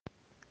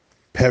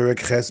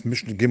Perek Ches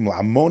Mishnah Gimel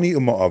Amoni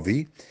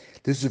Uma'avi.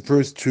 This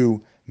refers to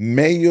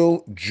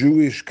male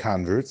Jewish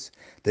converts.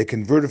 They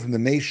converted from the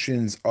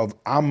nations of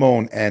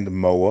Ammon and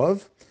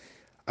Moab.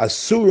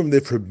 Asurim, they're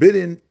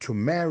forbidden to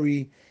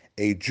marry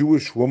a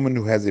Jewish woman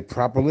who has a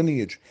proper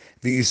lineage.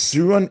 The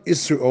Isuran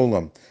Isur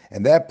Olam,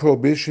 and that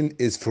prohibition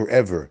is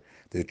forever.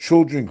 Their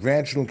children,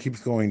 grandchildren keeps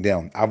going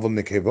down. Avol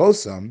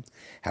Nekevosam,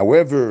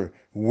 however,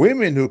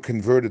 women who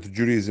converted to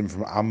Judaism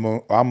from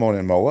Ammon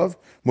and Moab,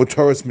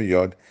 Mutaris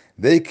Miyod,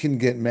 they can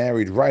get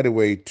married right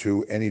away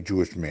to any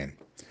Jewish man.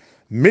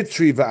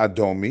 Mitri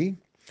Va'adomi,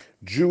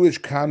 Jewish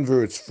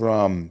converts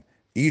from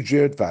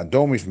Egypt,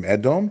 Va'adomi from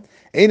Edom,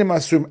 Einam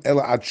Asum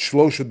Ela Ad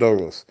Shlosha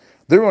Doros.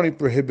 They're only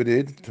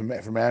prohibited from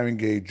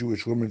marrying a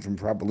Jewish woman from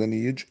proper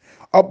lineage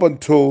up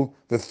until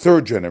the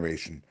third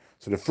generation.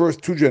 So the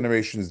first two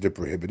generations they're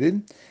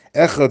prohibited.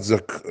 Echad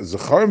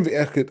Zacharim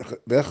ve'echad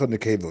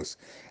Nekevos.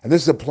 And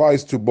this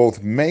applies to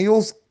both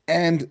males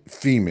and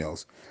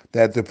females,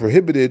 that they're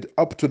prohibited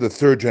up to the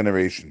third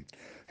generation.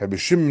 Rabbi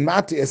Shimon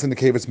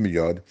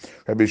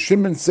Rabbi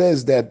Shimon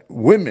says that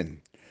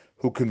women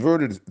who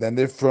converted, then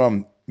they're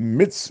from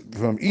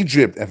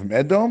Egypt and from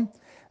Edom,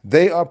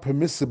 they are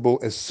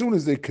permissible as soon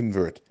as they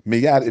convert,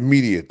 miyad,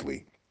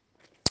 immediately.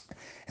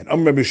 And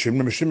Rabbi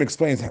Shimon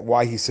explains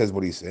why he says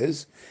what he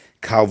says.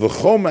 Kal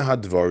v'chomer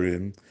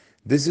hadvarim.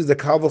 This is the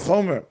kal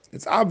v'chomer.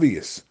 It's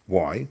obvious.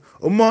 Why?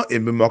 In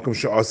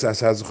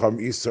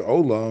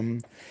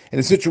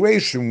a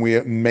situation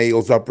where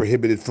males are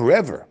prohibited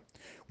forever,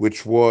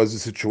 which was the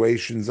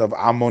situations of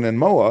Ammon and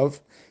Moab,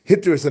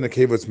 Hitris and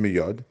Akevos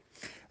Miyad,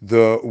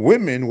 the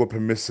women were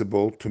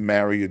permissible to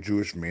marry a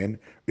Jewish man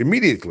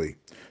immediately.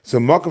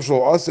 So when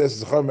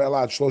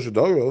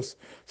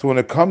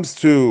it comes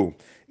to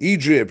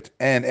Egypt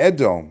and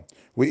Edom,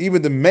 where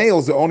even the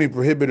males are only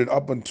prohibited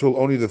up until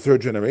only the third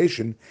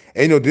generation,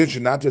 shouldn't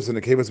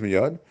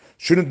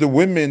the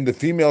women, the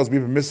females, be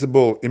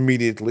permissible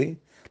immediately,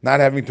 not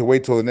having to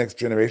wait till the next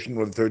generation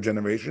or the third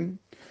generation?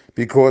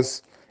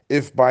 Because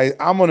if by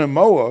Ammon and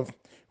Moab,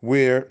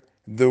 where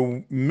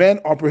the men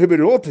are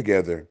prohibited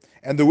altogether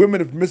and the women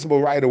are permissible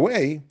right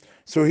away,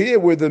 so here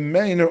where the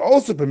men are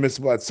also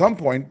permissible at some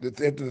point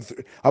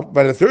up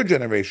by the third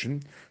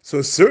generation,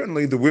 so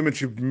certainly the women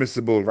should be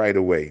permissible right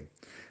away.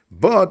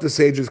 But the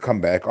sages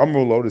come back.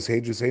 Amrulo, the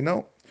sages say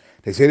no.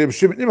 They say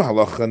if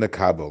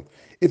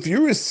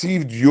you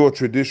received your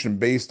tradition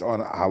based on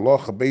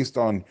halacha, based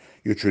on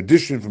your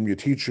tradition from your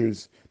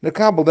teachers,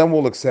 nekabel, then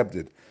we'll accept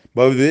it.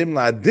 But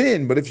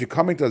if you're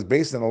coming to us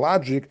based on a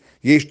logic,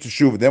 yesh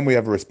teshuva, then we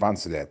have a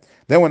response to that.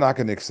 Then we're not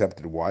going to accept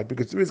it. Why?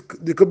 Because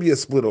there could be a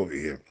split over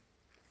here.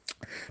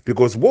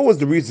 Because what was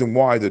the reason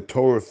why the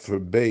Torah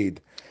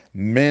forbade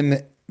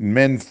men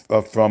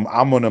from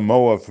Ammon and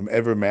Moab from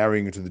ever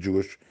marrying into the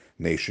Jewish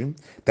nation?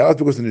 That was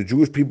because when the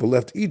Jewish people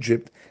left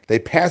Egypt, they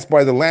passed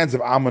by the lands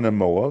of Ammon and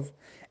Moab,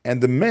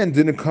 and the men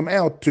didn't come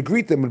out to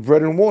greet them with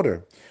bread and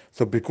water.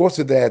 So because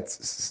of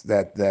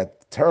that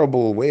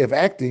terrible way of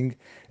acting,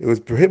 it was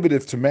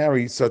prohibitive to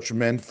marry such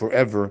men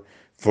forever,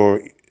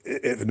 no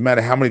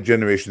matter how many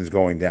generations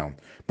going down.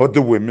 But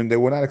the women, they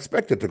were not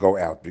expected to go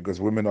out because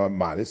women are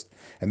modest,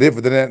 and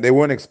therefore they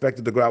weren't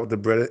expected to go out with the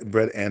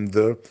bread and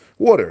the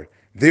water.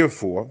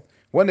 Therefore,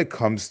 when it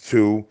comes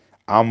to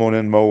Ammon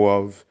and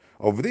Moab,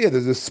 over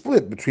there's a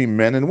split between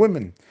men and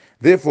women.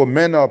 Therefore,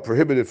 men are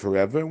prohibited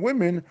forever, and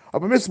women are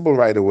permissible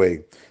right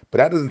away. But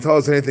that doesn't tell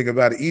us anything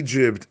about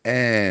Egypt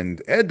and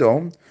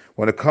Edom.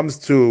 When it comes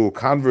to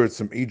converts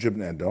from Egypt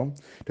and Edom,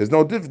 there's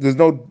no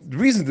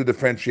reason to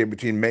differentiate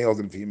between males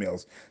and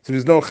females. So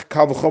there's no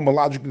kal v'chomer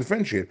logic to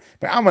differentiate.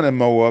 By Ammon and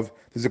Moab,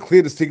 there's a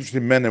clear distinction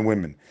between men and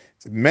women.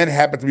 Men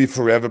happen to be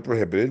forever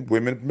prohibited,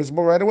 women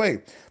permissible right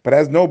away. But it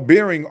has no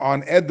bearing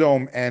on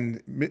Edom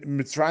and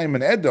Mitzrayim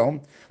and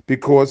Edom,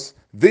 because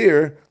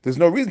there's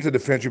no reason to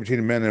differentiate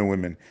between men and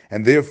women.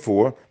 And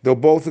therefore, they're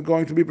both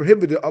going to be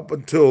prohibited up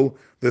until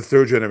the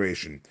third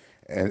generation.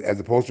 And as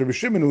opposed to Rabbi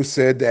Shimon, who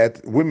said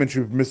that women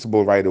should be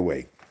permissible right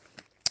away.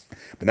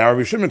 But now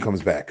Rabbi Shimon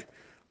comes back.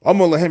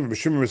 Amar lahem, Rabbi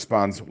Shimon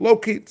responds,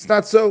 Loki, it's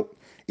not so.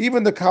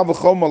 Even the kal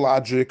v'chomer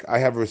logic, I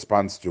have a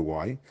response to.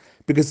 Why?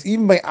 Because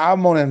even by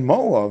Ammon and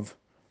Moab,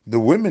 the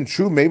women,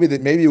 maybe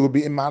it would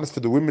be immodest for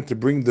the women to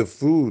bring the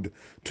food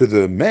to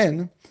the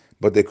men,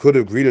 but they could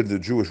have greeted the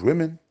Jewish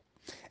women.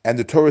 And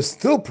the Torah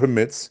still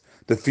permits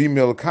the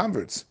female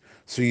converts.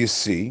 So you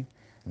see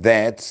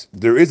that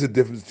there is a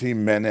difference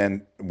between men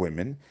and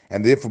women,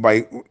 and therefore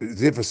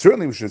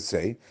certainly we should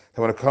say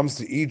that when it comes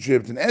to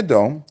Egypt and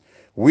Edom,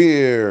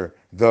 where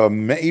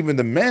even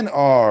the men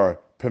are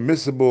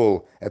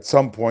permissible at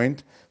some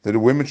point, that the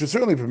women should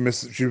certainly be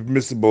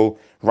permissible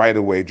right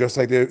away, just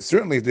like they're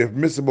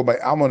permissible by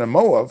Ammon and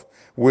Moab,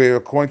 where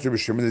according to Rabbi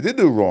Shimon they did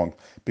do wrong,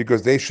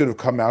 because they should have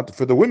come out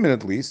for the women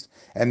at least,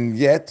 and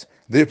yet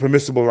they're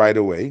permissible right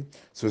away.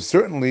 So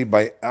certainly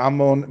by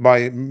Ammon,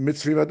 by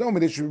Mitzri Adomi,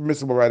 they should be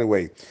permissible right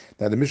away.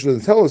 Now the Mishnah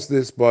doesn't tell us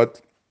this,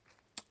 but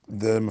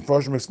the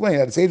Mefarshim explain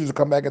that the sages will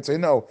come back and say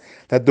no,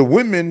 that the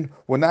women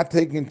were not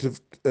when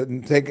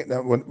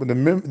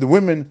the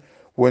women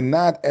were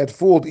not at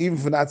fault even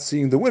for not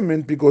seeing the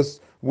women, because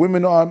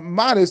women are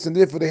modest, and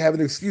therefore they have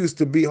an excuse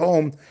to be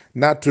home,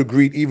 not to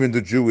greet even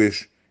the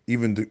Jewish,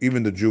 even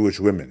the Jewish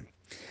women.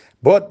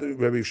 But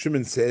Rabbi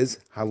Shimon says,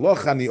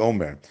 Halocha ni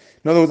omer.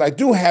 In other words, I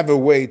do have a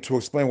way to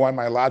explain why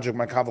my logic,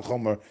 my kal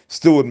v'chomer,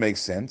 still would make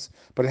sense.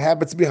 But it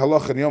happens to be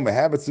halacha ni omer. It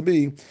happens to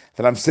be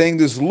that I'm saying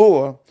this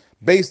law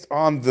based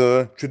on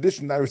the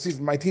tradition that I received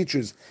from my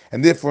teachers,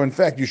 and therefore, in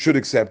fact, you should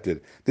accept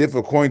it.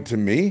 Therefore, according to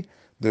me,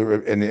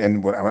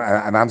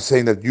 and I'm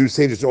saying that you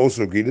sages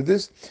also agree to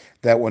this,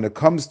 that when it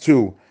comes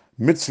to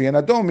Mitzri and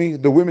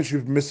Adomi, the women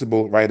should be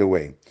permissible right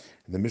away.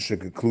 The Mishnah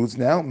concludes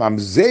now,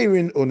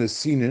 Mamzerin or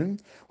Nesinin.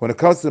 When it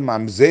comes to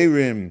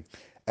Mamzerim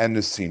and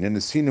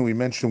Nesinin we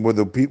mentioned were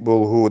the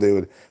people who they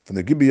would from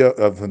the Gibeah,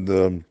 from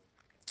the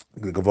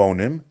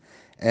Gavonim.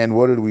 And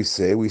what did we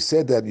say? We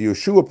said that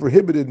Yeshua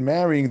prohibited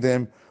marrying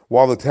them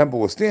while the temple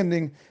was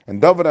standing,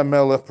 and David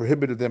HaMelech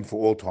prohibited them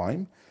for all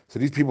time. So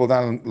these people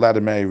are not allowed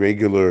to marry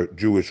regular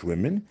Jewish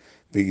women.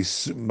 They're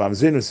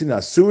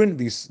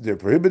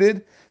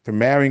prohibited from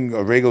marrying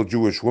a regular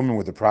Jewish woman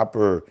with a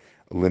proper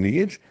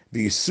lineage.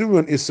 The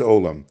Isurin Issa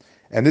Olam.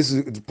 And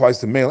it applies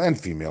to male and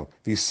female.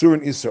 The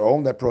Isurin Issa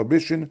Olam, that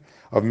prohibition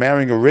of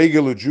marrying a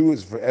regular Jew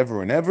is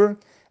forever and ever,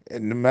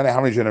 and no matter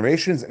how many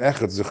generations.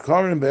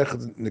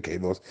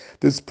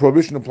 This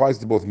prohibition applies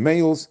to both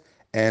males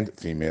and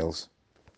females.